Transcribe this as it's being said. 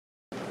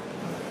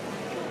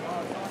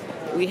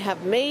We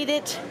have made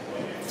it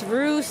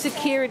through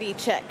security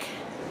check.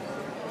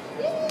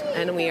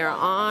 And we are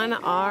on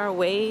our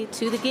way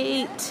to the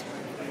gate.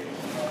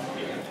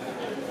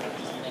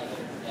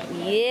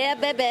 Yeah,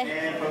 baby.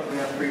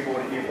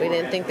 We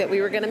didn't think that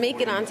we were going to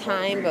make it on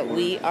time, but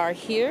we are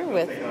here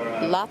with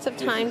lots of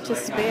time to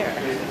spare.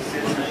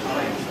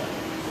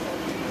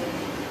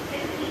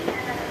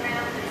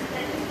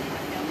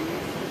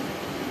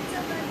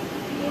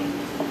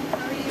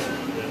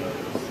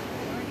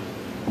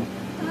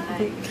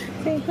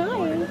 Say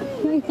hi.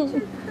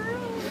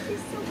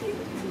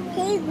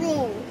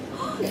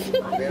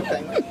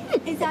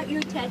 Is that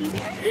your teddy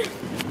bear?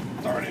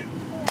 Darn it.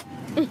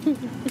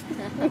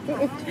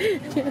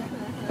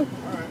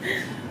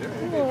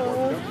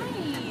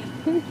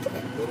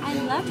 I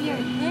love your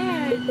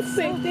hair. It's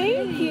Say so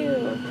thank pretty. you.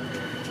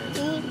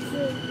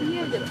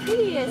 You're the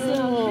prettiest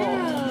little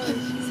girl.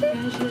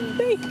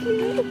 Thank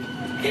you.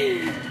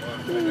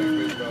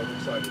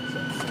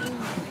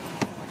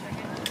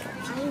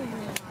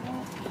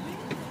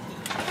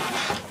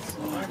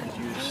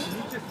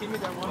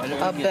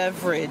 A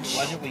beverage.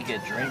 Why didn't we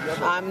get drinks?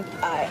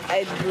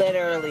 I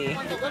literally.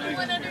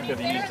 Could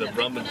have used a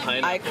rum and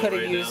pineapple. I could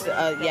have used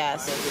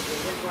yes.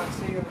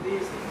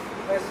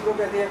 Let's look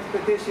at the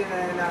expedition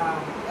and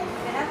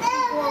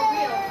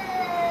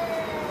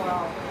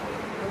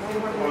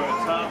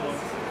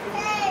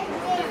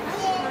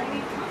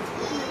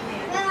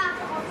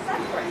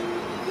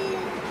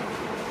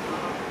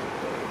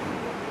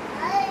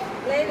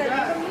Layla, you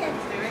come here.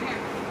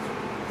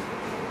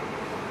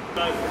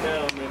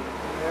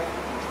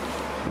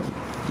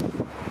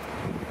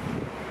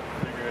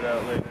 Figure it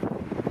out later.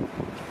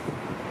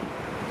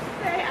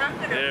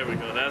 There we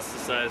go. That's the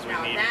size we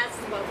need. That's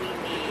what we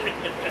need.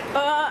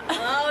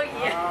 Oh,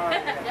 yeah.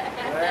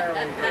 there we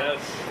go.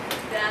 Yes.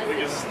 We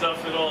can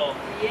stuff it all.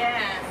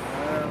 Yes.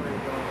 There we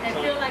go. I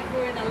feel like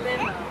we're in a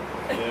limo.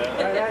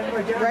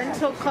 Yeah.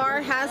 Rental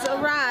car has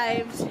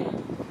arrived.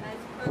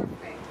 That's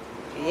perfect.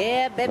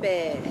 Yeah,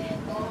 baby.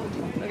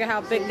 Look at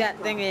how big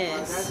that thing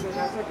is.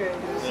 That's okay.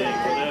 Hey,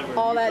 whatever.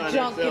 All You that find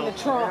junk in the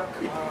yourself.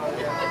 trunk.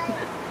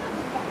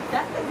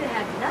 That doesn't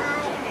have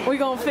nothing. We're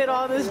gonna fit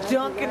all this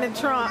junk in the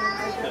trunk.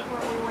 That's why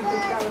we went to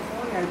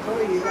California. I told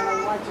you, you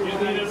gotta watch it. You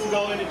need us to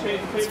go in and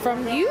change the It's paper.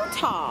 from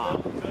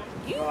Utah.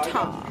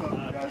 Utah.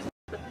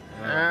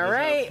 All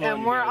right,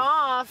 and we're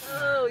off.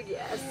 Oh,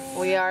 yes.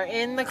 We are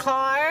in the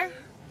car,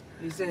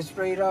 He said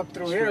straight up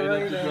through Straight here,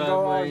 up right? the And go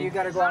out, driveway. you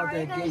gotta go out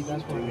that gate.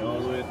 That's what All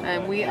the way to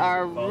and we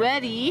are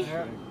ready.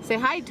 Say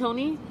hi,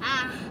 Tony.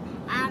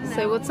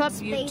 Say what's up,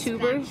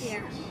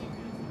 YouTubers.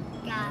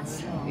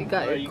 Yes. You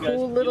got Are your you guys-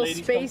 cool little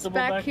ladies space comfortable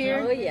back back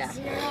here. Oh, yeah.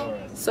 All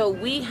right. So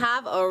we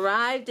have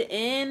arrived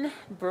in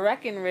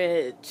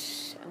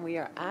Breckenridge, and we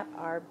are at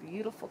our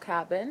beautiful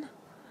cabin.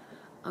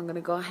 I'm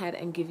gonna go ahead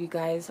and give you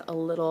guys a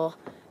little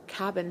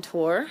cabin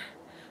tour.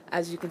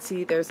 As you can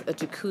see, there's a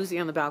jacuzzi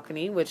on the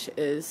balcony, which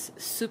is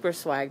super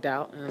swagged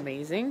out and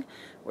amazing.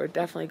 We're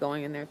definitely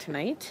going in there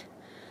tonight.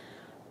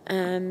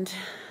 And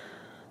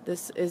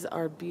this is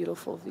our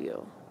beautiful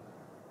view.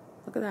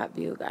 Look at that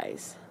view,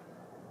 guys.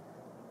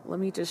 Let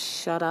me just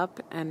shut up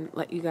and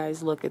let you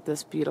guys look at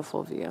this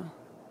beautiful view.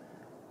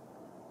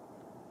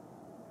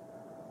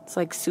 It's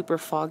like super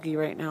foggy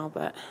right now,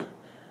 but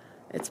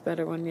it's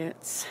better when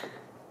it's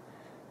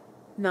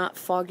not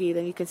foggy.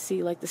 Then you can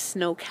see like the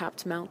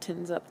snow-capped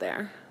mountains up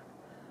there.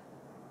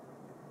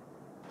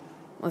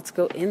 Let's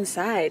go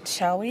inside,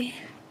 shall we?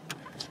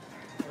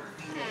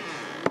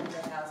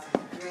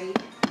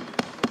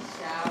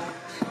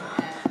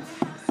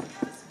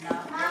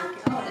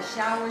 Oh, the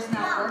shower's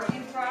not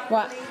working properly?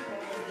 What?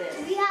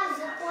 Do we have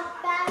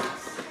Ziploc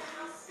bags?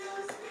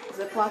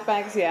 Ziploc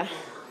bags, yeah.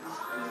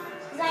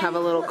 Have a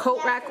little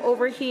coat rack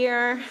over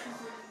here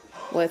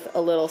with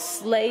a little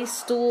sleigh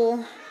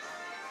stool.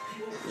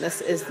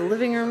 This is the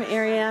living room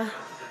area.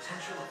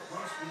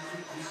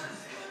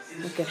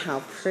 Look at how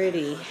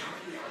pretty.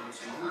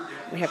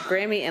 We have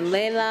Grammy and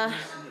Layla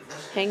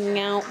hanging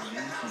out.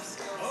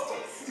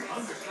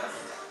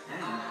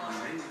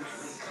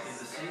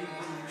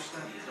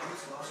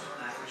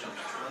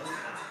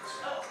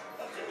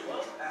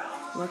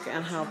 Look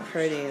at how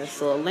pretty. This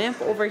little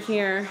lamp over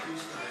here.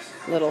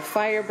 Little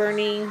fire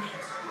burning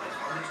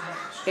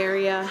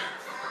area.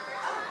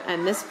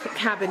 And this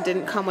cabin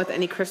didn't come with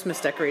any Christmas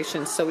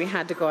decorations, so we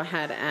had to go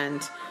ahead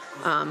and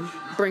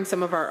bring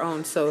some of our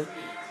own. So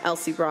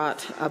Elsie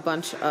brought a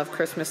bunch of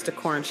Christmas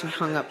decor and she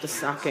hung up the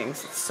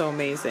stockings. It's so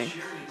amazing.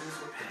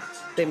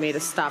 They made a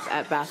stop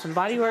at Bath and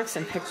Body Works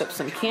and picked up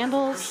some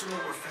candles.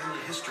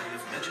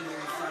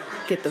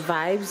 Get the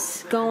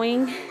vibes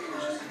going.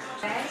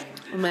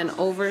 And then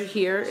over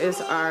here is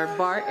our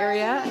bar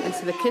area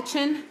into the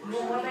kitchen.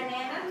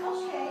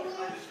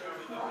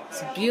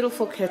 It's a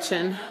beautiful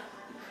kitchen.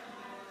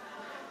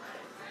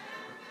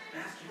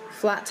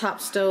 Flat top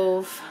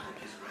stove.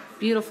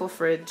 Beautiful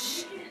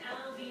fridge.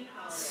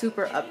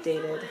 Super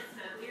updated.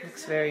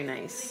 Looks very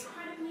nice.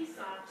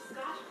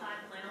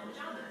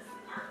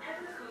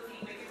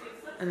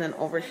 And then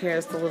over here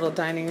is the little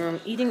dining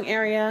room eating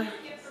area.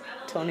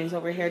 Tony's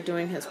over here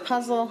doing his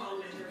puzzle.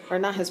 or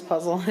not his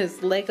puzzle, his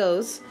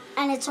Legos.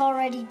 And it's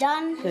already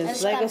done.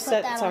 His Lego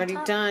set is already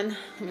done.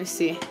 Let me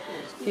see.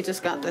 He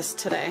just got this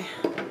today.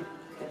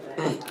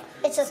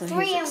 It's a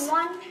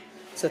 3-in-1.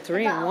 It's a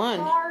 3-in-1. A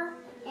car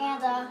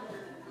and a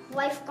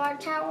lifeguard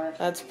tower.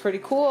 That's pretty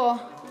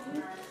cool.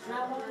 And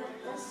I wanted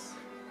this.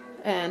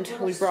 And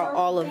we brought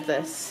all of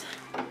this.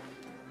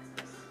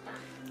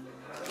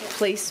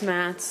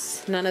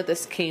 Placemats. None of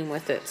this came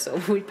with it,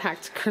 so we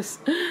packed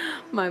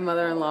my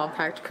mother-in-law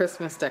packed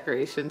Christmas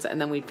decorations, and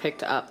then we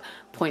picked up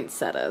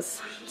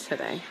poinsettias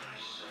today,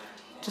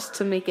 just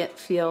to make it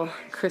feel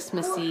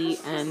Christmassy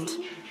and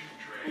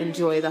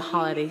enjoy the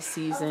holiday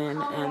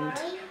season. And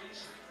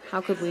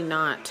how could we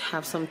not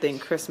have something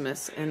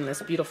Christmas in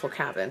this beautiful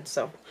cabin?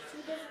 So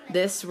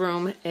this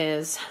room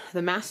is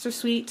the master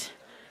suite.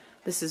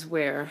 This is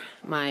where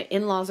my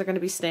in-laws are going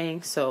to be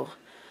staying, so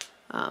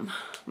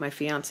my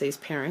fiance's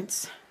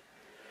parents.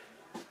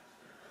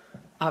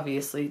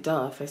 Obviously,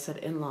 duh, if I said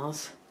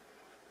in-laws.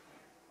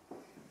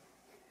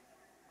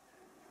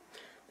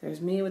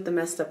 There's me with the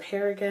messed up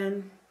hair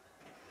again.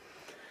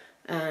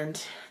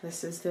 And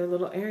this is their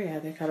little area.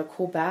 They got a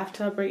cool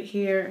bathtub right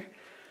here.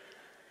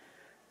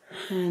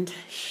 And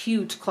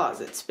huge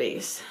closet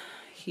space.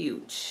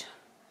 Huge.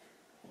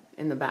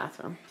 In the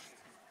bathroom.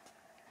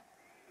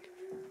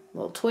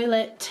 Little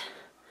toilet.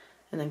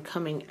 And then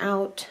coming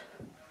out.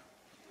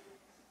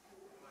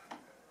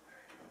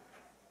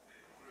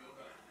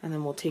 And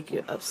then we'll take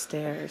you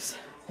upstairs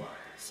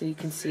so you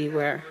can see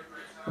where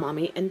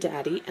mommy and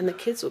daddy and the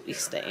kids will be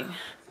staying.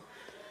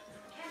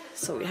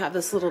 So we have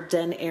this little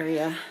den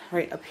area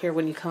right up here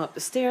when you come up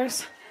the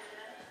stairs.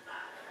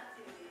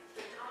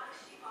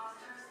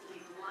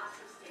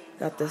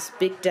 Got this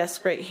big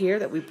desk right here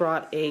that we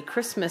brought a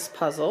Christmas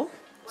puzzle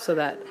so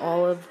that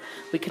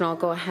we can all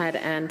go ahead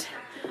and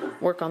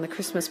work on the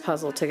Christmas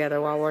puzzle together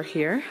while we're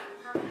here.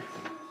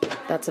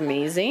 That's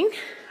amazing.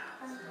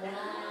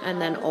 And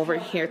then over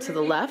here to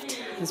the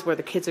left is where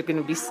the kids are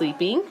going to be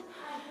sleeping.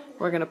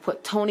 We're going to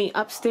put Tony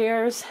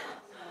upstairs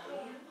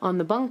on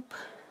the bunk,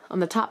 on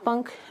the top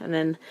bunk, and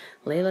then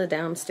Layla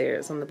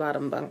downstairs on the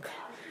bottom bunk.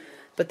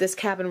 But this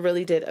cabin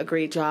really did a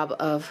great job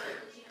of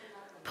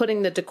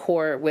putting the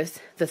decor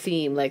with the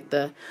theme, like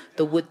the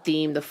wood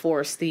theme, the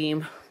forest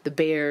theme, the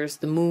bears,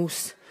 the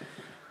moose.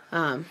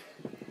 Oh,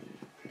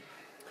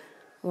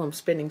 I'm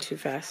spinning too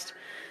fast.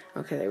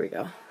 Okay, there we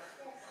go.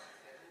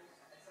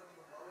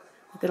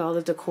 Look at all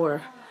the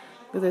decor.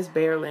 Look at this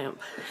bear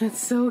lamp. It's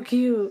so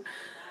cute.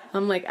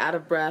 I'm like out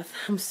of breath.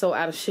 I'm so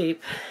out of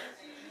shape.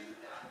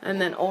 And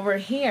then over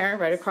here,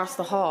 right across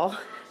the hall,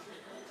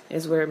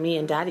 is where me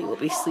and daddy will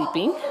be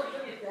sleeping.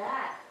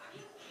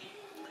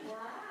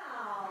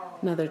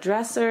 Another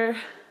dresser.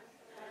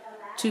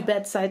 2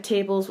 bedside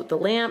tables with the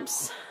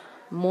lamps.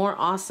 More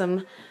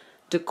awesome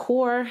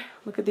decor.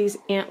 Look at these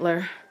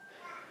antler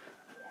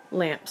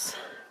lamps.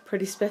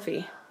 Pretty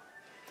spiffy.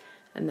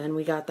 And then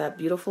we got that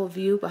beautiful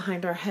view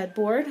behind our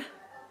headboard.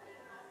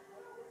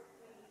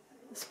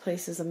 This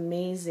place is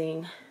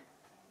amazing.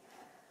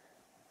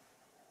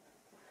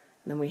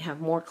 And then we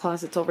have more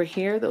closets over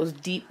here, those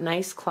deep,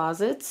 nice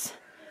closets.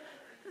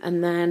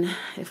 And then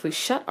if we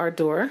shut our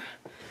door,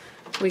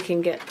 we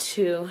can get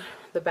to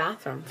the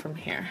bathroom from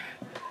here.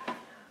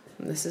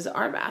 And this is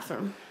our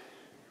bathroom.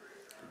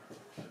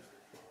 So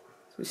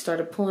we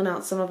started pulling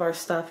out some of our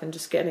stuff and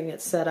just getting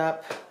it set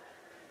up.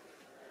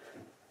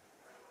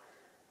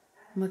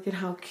 Look at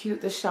how cute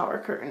the shower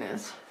curtain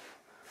is.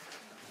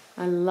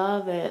 I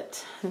love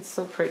it. It's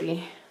so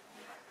pretty.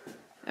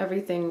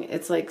 Everything,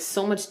 it's like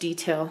so much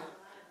detail.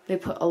 They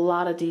put a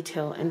lot of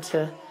detail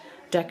into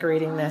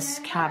decorating this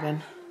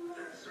cabin.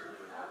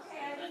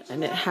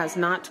 And it has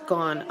not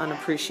gone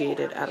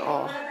unappreciated at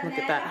all. Look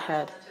at that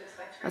head.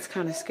 That's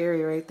kind of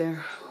scary right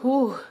there.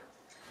 Whew.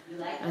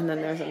 And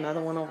then there's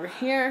another one over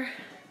here.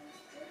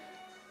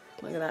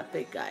 Look at that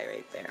big guy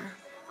right there.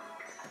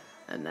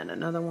 And then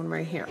another one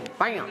right here.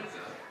 Bam!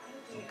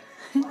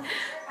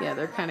 Yeah,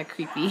 they're kind of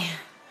creepy.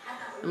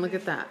 And look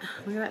at that.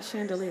 Look at that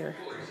chandelier.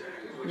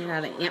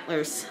 Yeah, the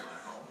antlers.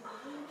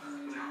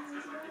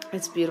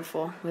 It's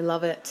beautiful. We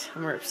love it.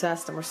 And we're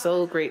obsessed. And we're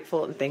so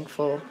grateful and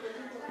thankful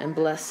and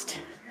blessed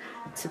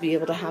to be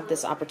able to have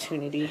this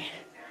opportunity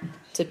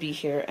to be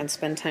here and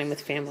spend time with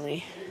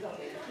family.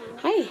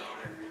 Hi.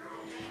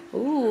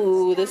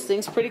 Ooh, this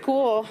thing's pretty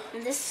cool.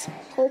 And this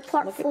whole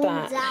part Look at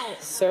folds that.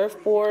 out.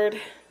 Surfboard.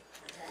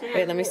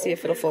 Wait, let me see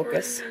if it'll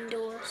focus.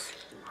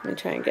 Let me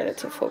try and get it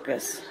to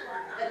focus.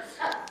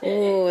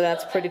 Ooh,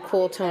 that's pretty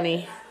cool,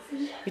 Tony.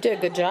 You did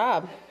a good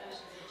job.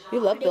 You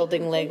love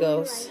building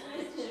Legos.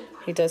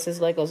 He does his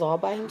Legos all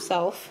by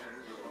himself.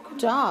 Good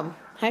job.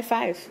 High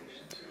five.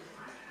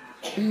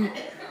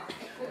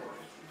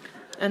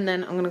 And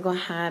then I'm going to go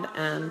ahead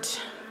and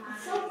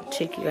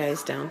take you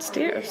guys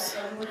downstairs.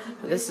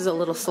 This is a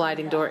little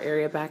sliding door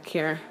area back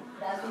here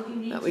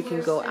that we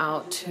can go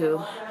out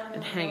to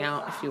and hang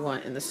out if you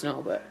want in the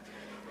snow, but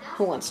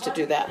who wants to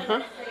do that,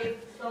 huh?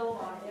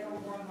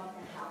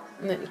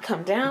 And then you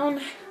come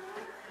down,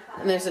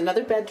 and there's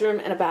another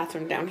bedroom and a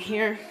bathroom down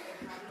here.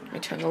 Let me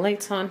turn the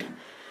lights on.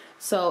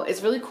 So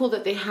it's really cool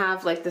that they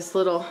have like this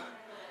little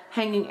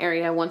hanging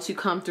area. Once you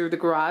come through the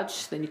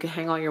garage, then you can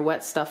hang all your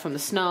wet stuff from the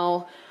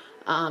snow,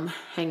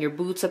 hang your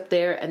boots up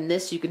there, and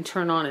this you can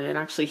turn on and it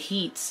actually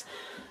heats.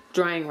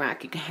 Drying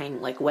rack, you can hang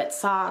like wet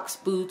socks,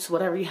 boots,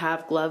 whatever you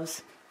have,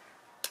 gloves.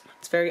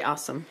 It's very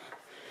awesome.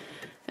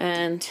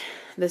 And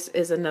this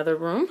is another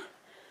room.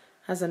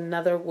 Has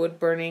another wood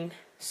burning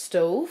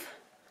stove.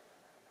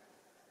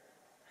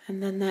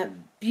 And then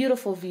that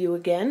beautiful view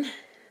again.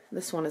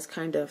 This one is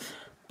kind of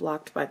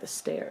blocked by the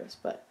stairs,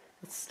 but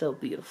it's still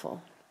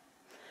beautiful.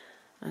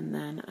 And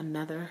then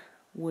another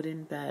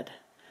wooden bed.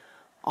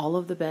 All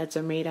of the beds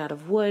are made out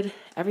of wood.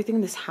 Everything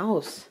in this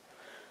house,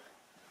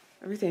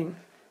 everything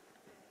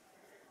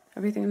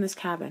in this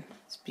cabin,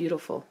 it's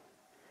beautiful.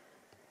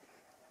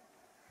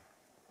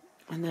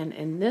 And then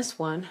in this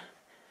one,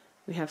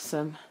 we have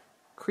some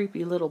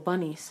creepy little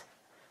bunnies.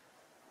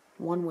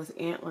 One with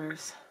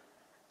antlers.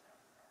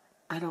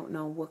 I don't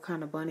know what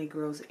kind of bunny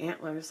grows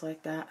antlers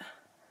like that.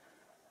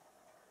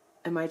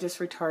 Am I just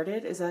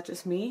retarded? Is that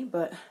just me?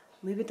 But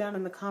leave it down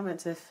in the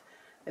comments if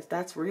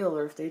that's real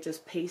or if they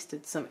just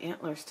pasted some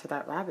antlers to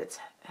that rabbit's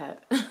head.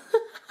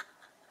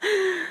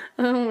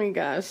 Oh my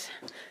gosh.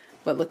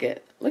 But look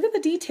at the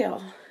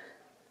detail.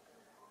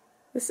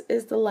 This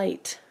is the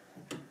light.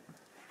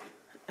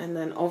 And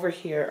then over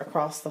here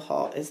across the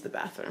hall is the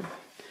bathroom.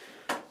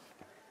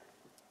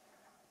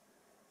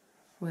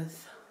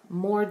 With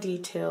more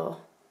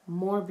detail,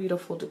 more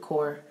beautiful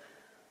decor.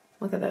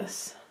 Look at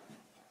this.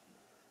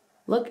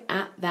 Look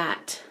at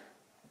that.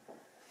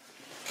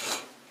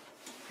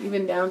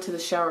 Even down to the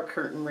shower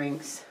curtain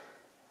rings.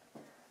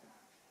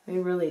 They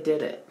really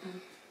did it.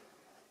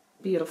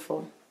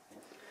 Beautiful.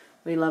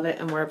 We love it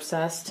and we're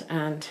obsessed,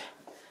 and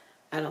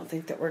I don't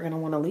think that we're going to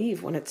want to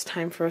leave when it's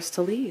time for us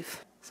to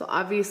leave. So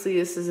obviously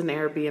this is an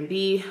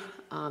Airbnb.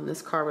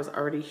 This car was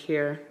already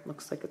here.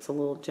 Looks like it's a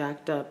little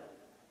jacked up.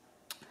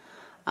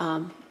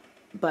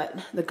 But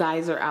the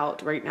guys are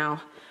out right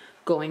now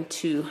going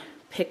to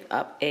pick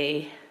up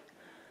a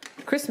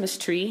Christmas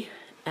tree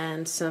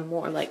and some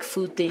more like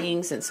food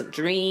things and some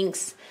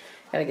drinks.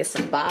 Gotta get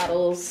some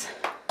bottles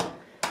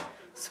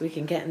so we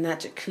can get in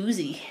that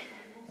jacuzzi.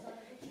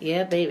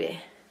 Yeah, baby.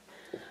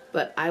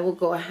 But I will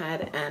go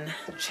ahead and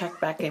check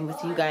back in with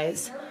you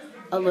guys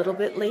a little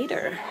bit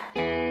later.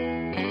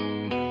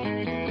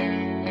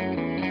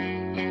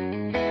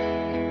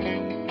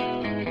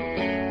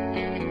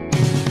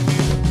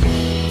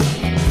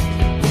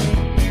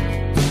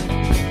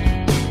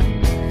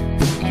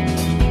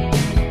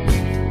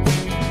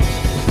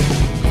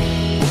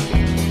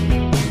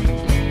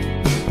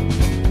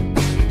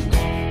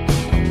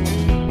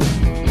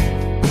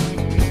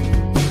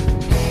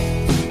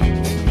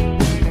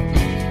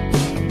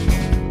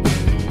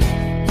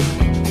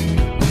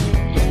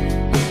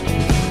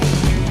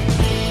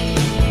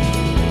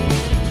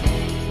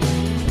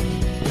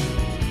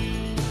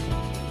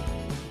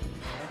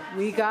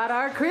 We got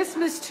our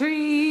Christmas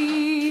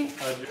tree.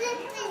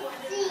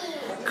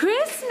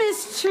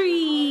 Christmas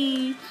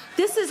tree.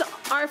 This is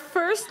our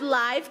first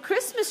live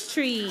Christmas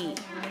tree.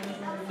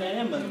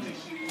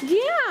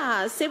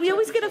 Yeah, say we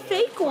always get a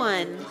fake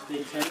one.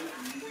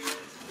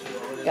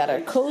 Got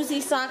our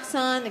cozy socks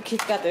on. The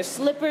kids got their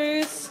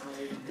slippers.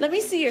 Let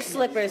me see your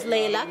slippers,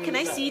 Layla. Can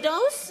I see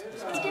those?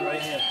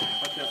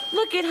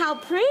 Look at how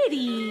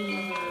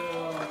pretty.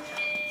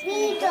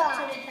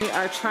 We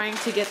are trying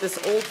to get this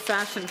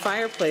old-fashioned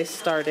fireplace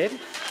started.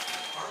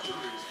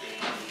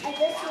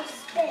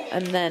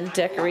 And then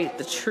decorate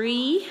the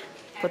tree,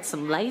 put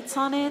some lights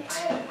on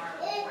it,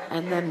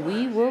 and then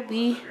we will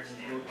be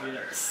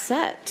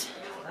set.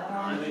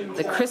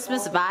 The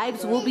Christmas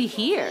vibes will be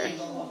here.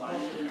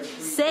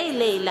 Say,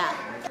 Layla.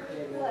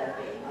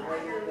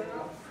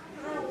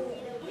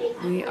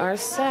 We are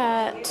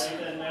set.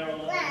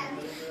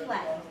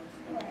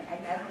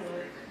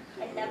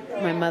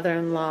 My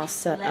mother-in-law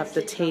set up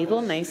the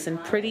table nice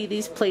and pretty.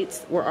 These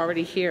plates were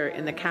already here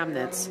in the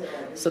cabinets,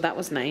 so that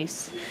was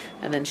nice.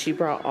 And then she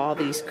brought all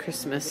these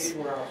Christmas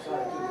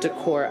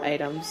decor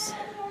items.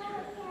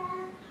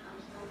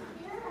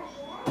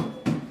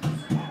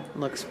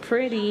 Looks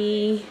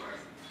pretty.